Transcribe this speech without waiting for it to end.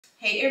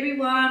Hey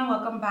everyone,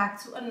 welcome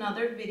back to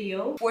another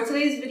video. For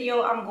today's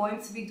video, I'm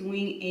going to be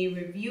doing a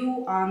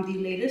review on the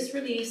latest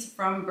release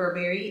from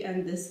Burberry,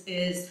 and this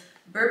is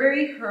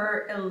Burberry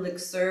Her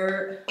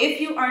Elixir.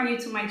 If you are new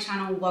to my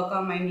channel,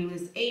 welcome. My name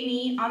is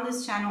Amy. On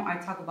this channel, I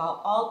talk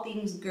about all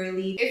things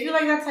girly. If you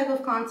like that type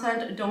of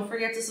content, don't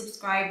forget to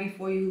subscribe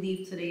before you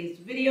leave today's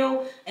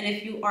video. And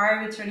if you are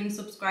a returning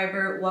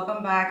subscriber,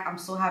 welcome back. I'm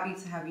so happy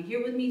to have you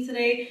here with me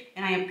today,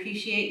 and I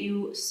appreciate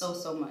you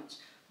so much.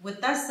 With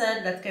that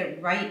said, let's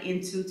get right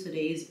into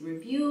today's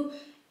review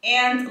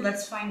and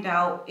let's find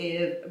out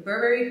if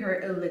Burberry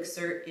Her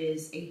Elixir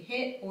is a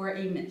hit or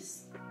a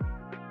miss.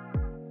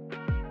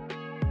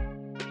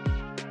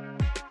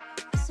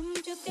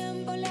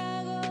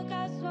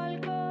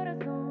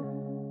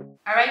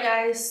 Alright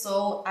guys,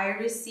 so I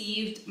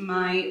received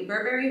my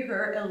Burberry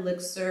Her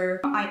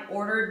Elixir. I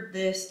ordered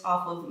this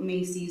off of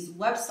Macy's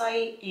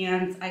website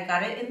and I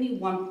got it in the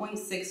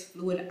 1.6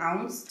 fluid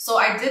ounce. So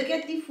I did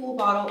get the full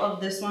bottle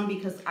of this one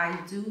because I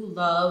do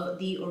love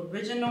the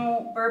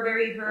original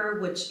Burberry Her,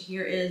 which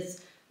here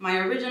is my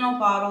original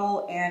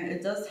bottle, and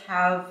it does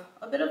have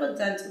a bit of a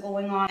dent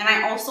going on. And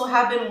I also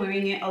have been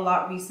wearing it a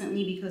lot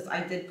recently because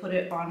I did put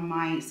it on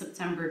my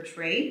September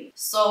tray.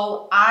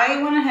 So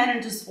I went ahead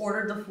and just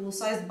ordered the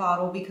full-size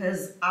bottle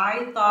because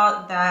I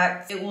thought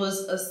that it was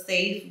a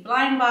safe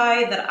blind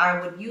buy, that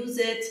I would use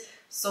it.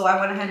 So I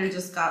went ahead and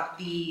just got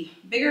the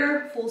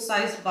bigger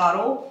full-size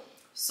bottle.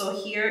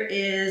 So here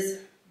is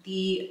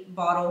the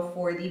bottle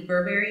for the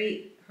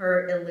Burberry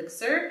Her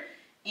Elixir.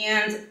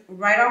 And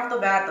right off the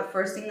bat, the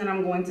first thing that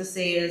I'm going to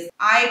say is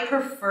I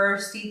prefer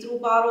see-through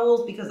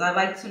bottles because I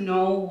like to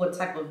know what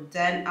type of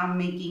dent I'm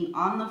making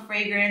on the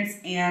fragrance,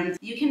 and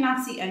you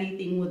cannot see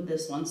anything with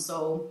this one.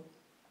 So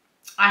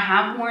I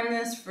have worn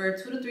this for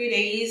 2 to 3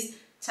 days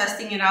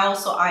testing it out,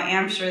 so I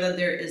am sure that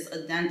there is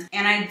a dent,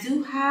 and I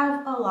do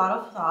have a lot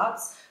of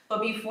thoughts.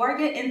 But before I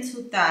get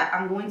into that,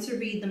 I'm going to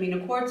read the main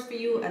accords for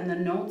you and the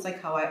notes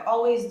like how I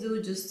always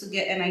do, just to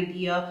get an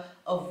idea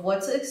of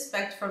what to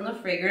expect from the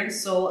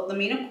fragrance. So the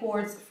main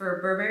accords for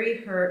Burberry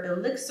Her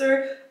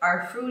Elixir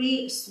are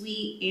fruity,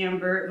 sweet,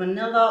 amber,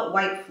 vanilla,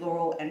 white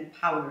floral, and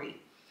powdery.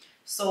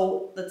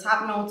 So the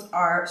top notes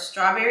are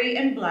strawberry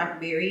and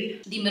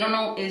blackberry. The middle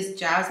note is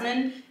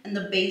jasmine, and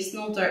the base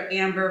notes are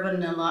amber,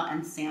 vanilla,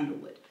 and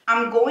sandalwood.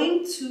 I'm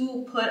going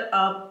to put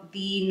up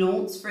the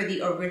notes for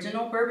the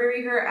original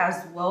Burberry Her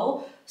as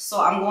well.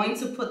 So I'm going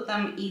to put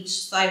them each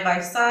side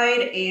by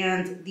side,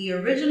 and the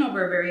original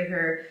Burberry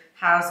Her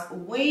has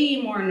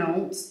way more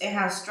notes. It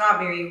has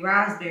strawberry,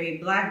 raspberry,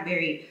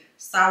 blackberry,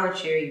 sour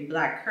cherry,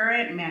 black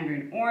currant,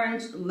 mandarin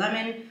orange,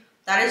 lemon.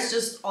 That is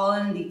just all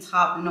in the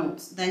top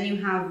notes. Then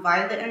you have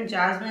violet and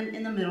jasmine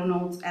in the middle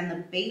notes, and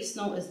the base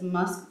note is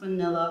musk,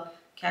 vanilla,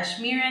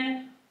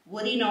 cashmerean,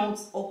 woody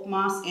notes, oak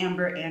moss,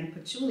 amber, and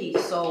patchouli.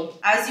 So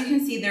as you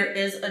can see, there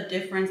is a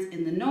difference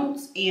in the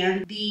notes,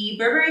 and the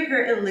Burberry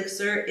Her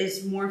Elixir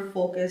is more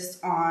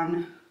focused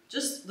on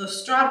just the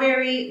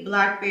strawberry,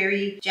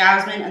 blackberry,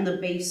 jasmine, and the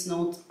base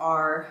notes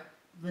are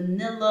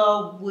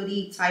vanilla,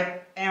 woody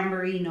type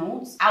ambery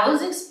notes. I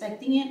was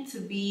expecting it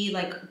to be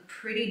like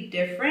pretty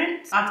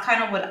different. That's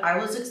kind of what I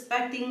was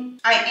expecting.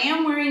 I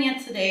am wearing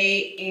it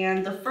today,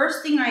 and the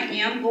first thing I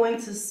am going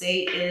to say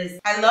is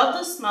I love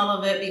the smell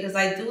of it because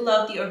I do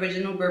love the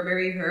original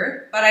Burberry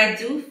Her, but I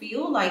do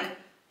feel like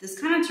this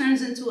kind of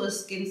turns into a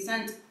skin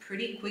scent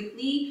pretty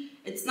quickly.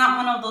 It's not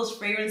one of those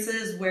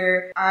fragrances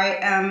where I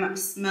am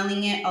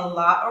smelling it a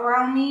lot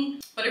around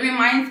me, but it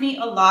reminds me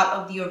a lot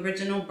of the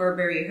original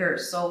Burberry Her.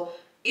 So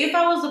if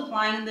I was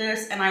applying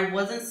this and I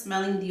wasn't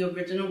smelling the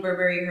original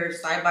Burberry Her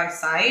side by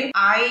side,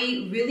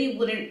 I really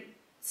wouldn't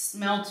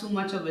smell too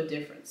much of a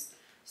difference.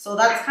 So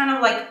that's kind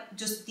of like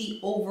just the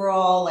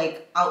overall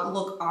like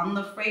outlook on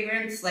the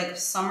fragrance, like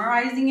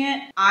summarizing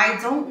it. I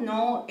don't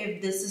know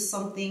if this is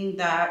something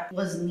that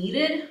was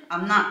needed.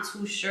 I'm not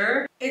too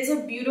sure. It's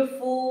a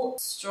beautiful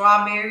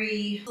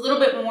strawberry, a little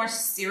bit more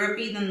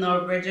syrupy than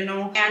the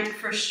original. And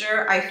for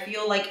sure, I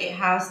feel like it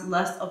has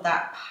less of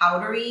that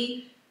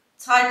powdery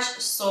touch.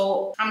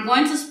 So I'm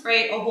going to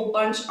spray a whole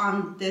bunch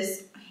on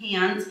this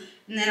hand,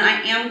 and then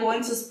I am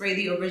going to spray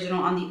the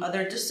original on the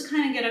other just to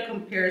kind of get a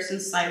comparison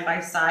side by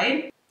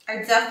side.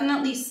 I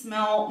definitely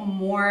smell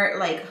more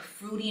like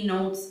fruity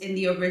notes in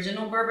the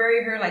original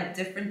Burberry Her, like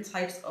different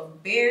types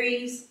of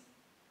berries.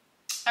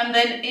 And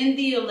then in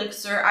the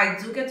Elixir, I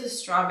do get the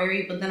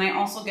strawberry, but then I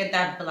also get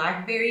that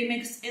blackberry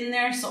mix in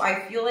there. So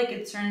I feel like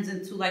it turns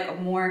into like a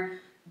more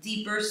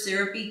deeper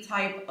syrupy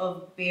type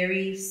of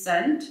berry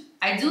scent.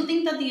 I do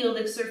think that the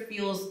Elixir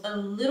feels a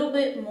little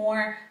bit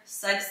more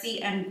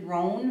sexy and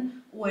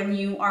grown when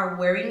you are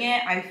wearing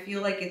it. I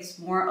feel like it's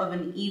more of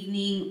an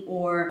evening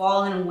or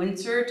fall and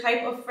winter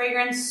type of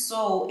fragrance.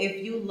 So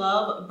if you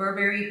love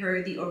Burberry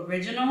Her, the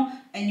original,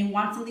 and you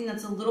want something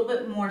that's a little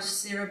bit more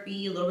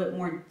syrupy, a little bit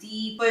more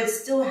deep, but it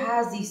still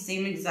has the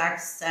same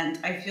exact scent,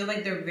 I feel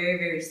like they're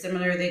very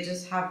similar. They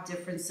just have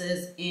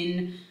differences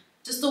in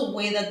just the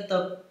way that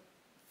the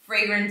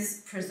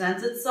fragrance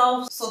presents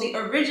itself. So the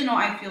original,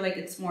 I feel like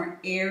it's more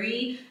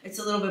airy, it's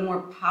a little bit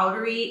more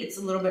powdery, it's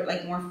a little bit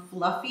like more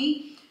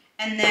fluffy.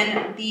 And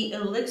then the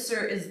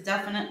Elixir is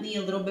definitely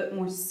a little bit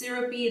more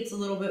syrupy. It's a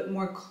little bit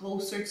more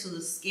closer to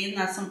the skin.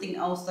 That's something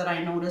else that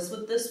I noticed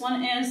with this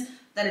one is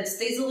that it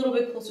stays a little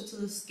bit closer to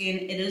the skin.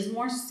 It is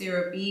more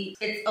syrupy.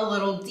 It's a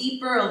little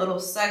deeper, a little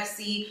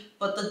sexy,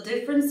 but the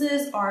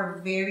differences are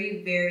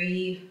very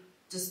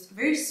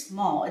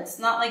small. It's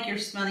not like you're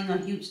smelling a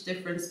huge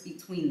difference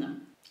between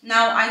them.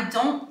 Now, I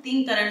don't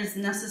think that it is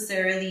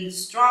necessarily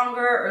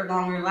stronger or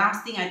longer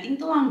lasting. I think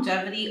the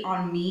longevity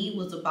on me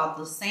was about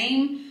the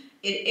same.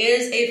 It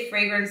is a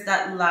fragrance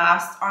that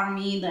lasts on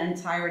me the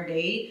entire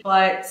day,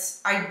 but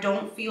I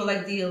don't feel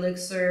like the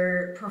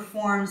Elixir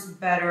performs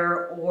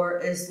better or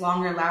is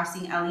longer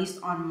lasting, at least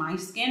on my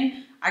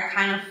skin. I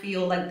kind of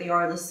feel like they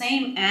are the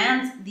same,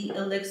 and the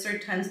Elixir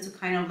tends to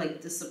kind of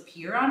like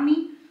disappear on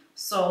me.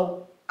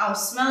 So I'll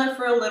smell it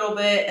for a little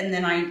bit and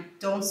then I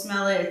don't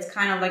smell it. It's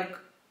kind of like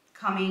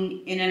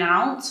coming in and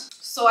out.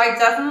 So I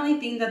definitely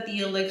think that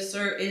the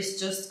Elixir is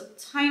just a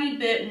tiny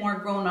bit more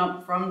grown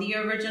up from the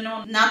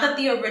original. Not that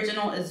the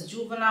original is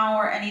juvenile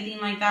or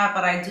anything like that,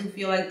 but I do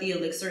feel like the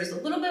Elixir is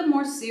a little bit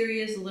more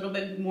serious, a little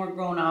bit more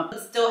grown up,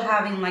 but still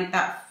having like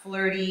that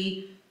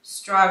flirty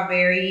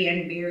strawberry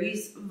and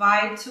berries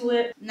vibe to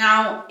it.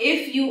 Now,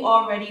 if you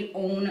already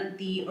own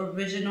the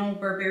original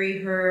Burberry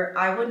Her,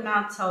 I would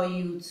not tell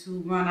you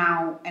to run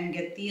out and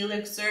get the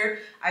Elixir.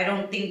 I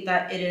don't think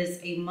that it is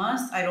a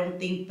must. I don't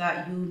think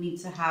that you need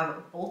to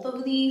have both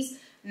of these.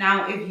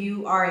 Now, if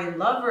you are a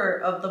lover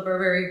of the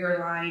Burberry Her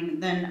line,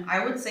 then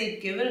I would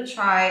say give it a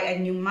try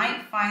and you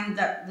might find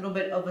that little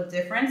bit of a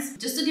difference.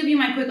 Just to give you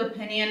my quick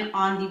opinion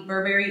on the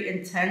Burberry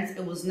Intense,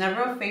 it was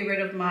never a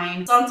favorite of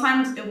mine.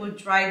 Sometimes it would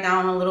dry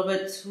down a little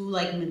bit too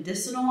like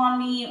medicinal on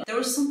me. There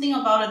was something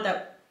about it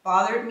that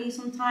bothered me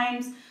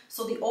sometimes.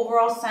 So the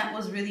overall scent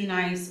was really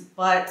nice,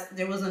 but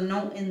there was a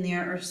note in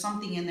there or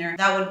something in there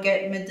that would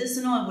get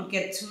medicinal. It would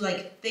get too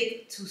like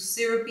thick, too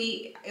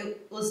syrupy.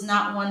 It was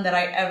not one that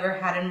I ever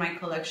had in my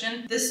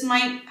collection. This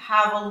might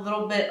have a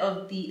little bit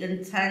of the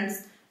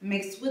Intense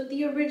mixed with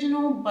the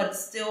original, but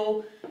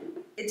still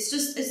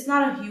it's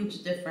not a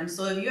huge difference.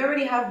 So if you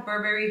already have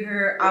Burberry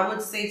Her, I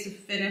would say to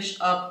finish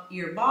up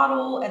your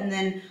bottle, and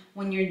then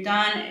when you're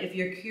done, if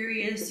you're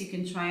curious, you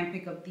can try and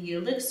pick up the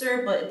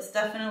Elixir, but it's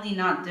definitely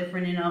not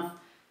different enough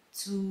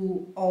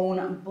to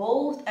own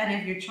both. And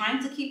if you're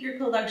trying to keep your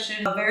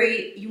collection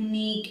very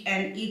unique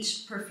and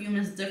each perfume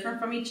is different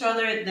from each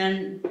other,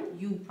 then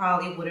you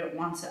probably wouldn't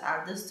want to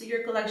add this to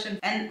your collection.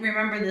 And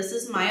remember, this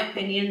is my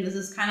opinion. This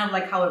is kind of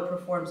like how it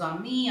performs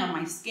on me, on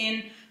my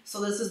skin. So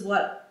this is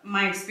what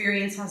my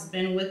experience has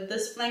been with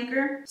this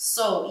flanker.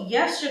 So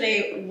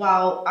yesterday,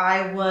 while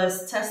I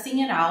was testing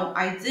it out,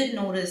 I did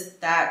notice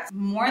that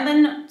more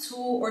than 2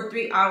 or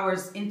 3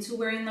 hours into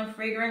wearing the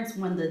fragrance,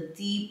 when the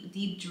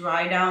deep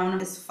dry down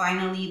is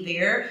finally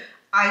there,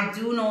 I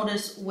do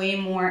notice way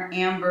more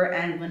amber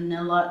and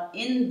vanilla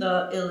in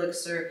the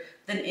Elixir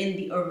than in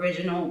the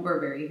original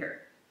Burberry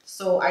Her.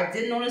 So I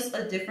did notice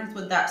a difference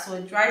with that. So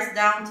it dries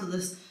down to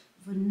this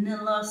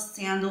vanilla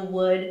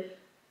sandalwood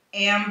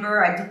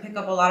amber. I do pick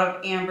up a lot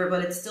of amber,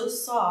 but it's still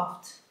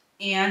soft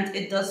and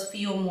it does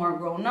feel more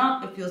grown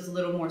up. It feels a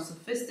little more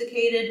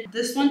sophisticated.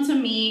 This one to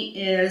me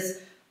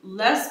is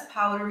less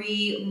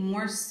powdery,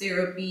 more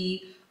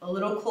syrupy, a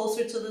little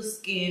closer to the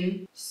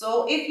skin.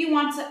 So if you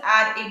want to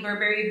add a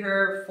Burberry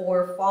Her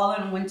for fall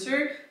and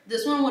winter,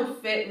 this one would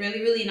fit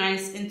really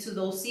nice into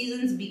those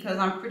seasons, because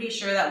I'm pretty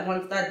sure that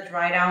once that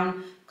dry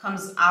down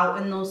comes out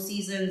in those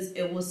seasons,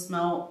 it will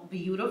smell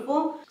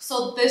beautiful.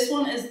 So this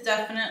one is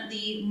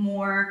definitely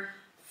more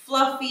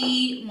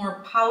fluffy,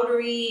 more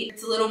powdery.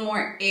 It's a little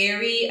more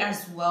airy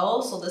as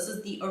well. So this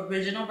is the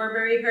original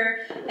Burberry Her.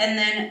 And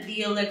then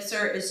the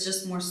Elixir is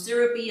just more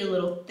syrupy, a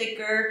little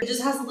thicker. It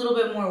just has a little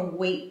bit more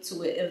weight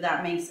to it, if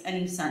that makes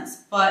any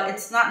sense. But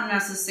it's not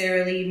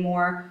necessarily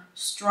more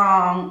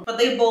strong, but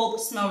they both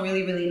smell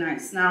really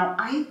nice. Now,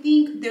 I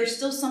think there's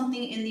still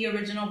something in the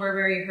original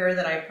Burberry Her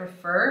that I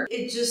prefer.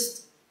 It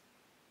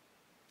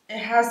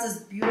has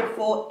this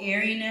beautiful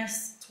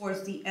airiness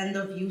towards the end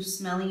of you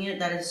smelling it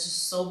that is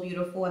just so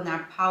beautiful, and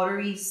that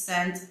powdery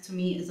scent to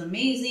me is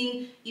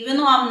amazing. Even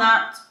though I'm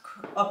not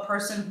a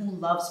person who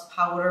loves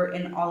powder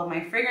in all of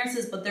my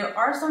fragrances, but there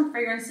are some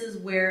fragrances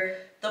where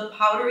the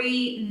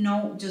powdery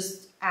note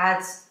just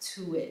adds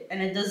to it,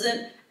 and it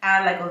doesn't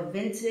add like a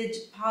vintage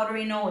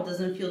powdery note. It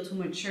doesn't feel too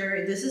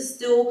mature. This is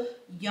still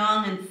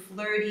young and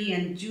flirty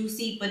and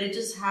juicy, but it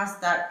just has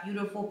that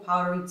beautiful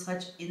powdery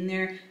touch in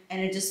there,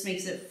 and it just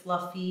makes it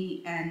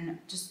fluffy and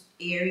just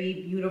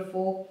airy,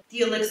 beautiful.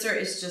 The Elixir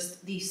is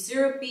just the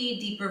syrupy,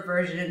 deeper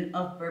version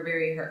of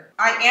Burberry Her.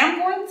 I am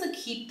going to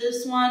keep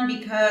this one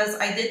because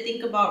I did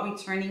think about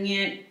returning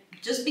it,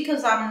 just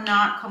because I'm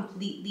not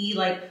completely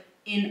like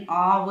in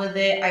awe with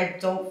it. I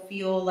don't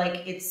feel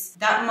like it's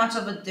that much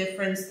of a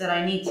difference that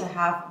I need to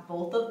have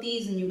both of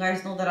these. And you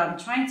guys know that I'm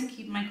trying to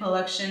keep my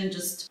collection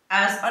just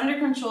as under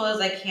control as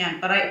I can.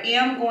 But I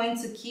am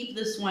going to keep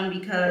this one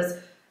because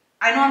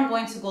I know I'm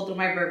going to go through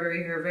my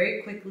Burberry hair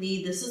very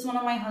quickly. This is one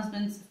of my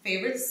husband's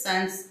favorite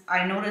scents.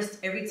 I noticed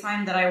every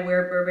time that I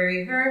wear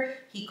Burberry hair,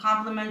 he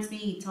compliments me.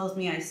 He tells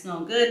me I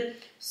smell good.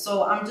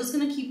 So I'm just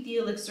going to keep the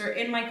Elixir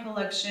in my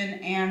collection,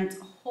 and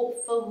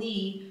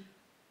hopefully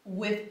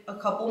with a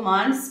couple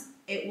months,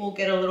 it will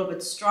get a little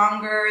bit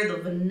stronger. The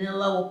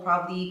vanilla will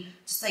probably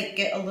just like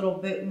get a little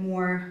bit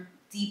more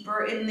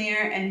deeper in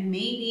there, and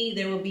maybe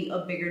there will be a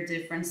bigger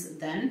difference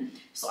then.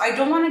 So I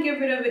don't want to get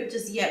rid of it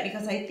just yet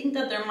because I think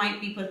that there might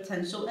be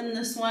potential in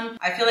this one.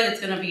 I feel like it's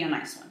going to be a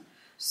nice one.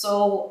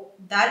 So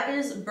that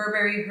is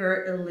Burberry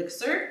Her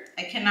Elixir.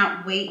 I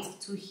cannot wait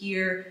to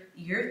hear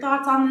your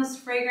thoughts on this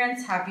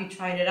fragrance. Have you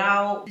tried it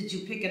out? Did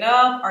you pick it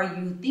up? Are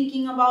you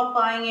thinking about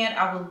buying it?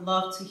 I would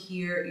love to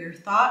hear your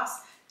thoughts.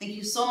 Thank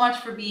you so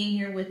much for being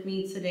here with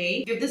me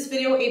today. Give this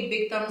video a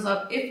big thumbs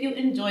up if you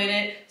enjoyed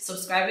it.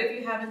 Subscribe if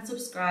you haven't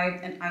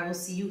subscribed, and I will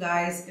see you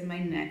guys in my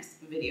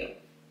next video.